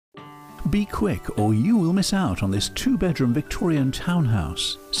Be quick or you will miss out on this 2-bedroom Victorian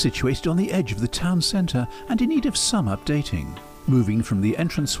townhouse, situated on the edge of the town centre and in need of some updating. Moving from the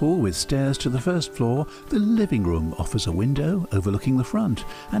entrance hall with stairs to the first floor, the living room offers a window overlooking the front,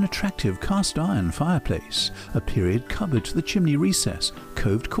 an attractive cast iron fireplace, a period cupboard to the chimney recess,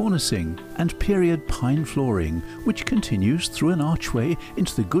 coved cornicing, and period pine flooring, which continues through an archway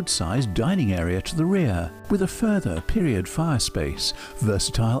into the good-sized dining area to the rear, with a further period fire space,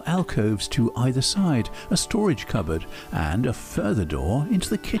 versatile alcoves to either side, a storage cupboard, and a further door into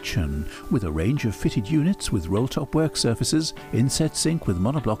the kitchen, with a range of fitted units with roll-top work surfaces, inset sink with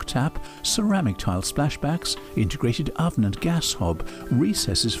monoblock tap, ceramic tile splashbacks, integrated oven and gas hob,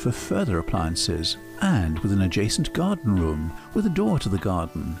 recesses for further appliances, and with an adjacent garden room with a door to the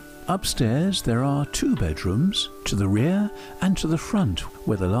garden. Upstairs there are 2 bedrooms, to the rear and to the front,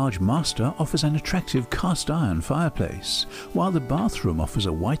 where the large master offers an attractive cast iron fireplace, while the bathroom offers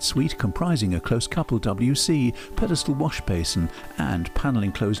a white suite comprising a close coupled WC, pedestal wash basin and panel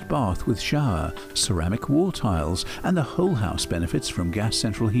enclosed bath with shower, ceramic wall tiles, and the whole house benefits from gas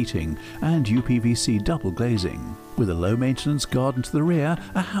central heating and UPVC double glazing. With a low maintenance garden to the rear,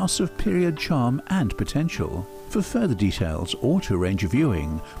 a house of period charm and potential. For further details or to arrange a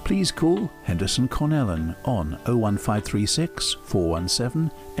viewing, please call Henderson Connellan on 01536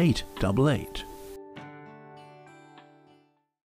 417 888.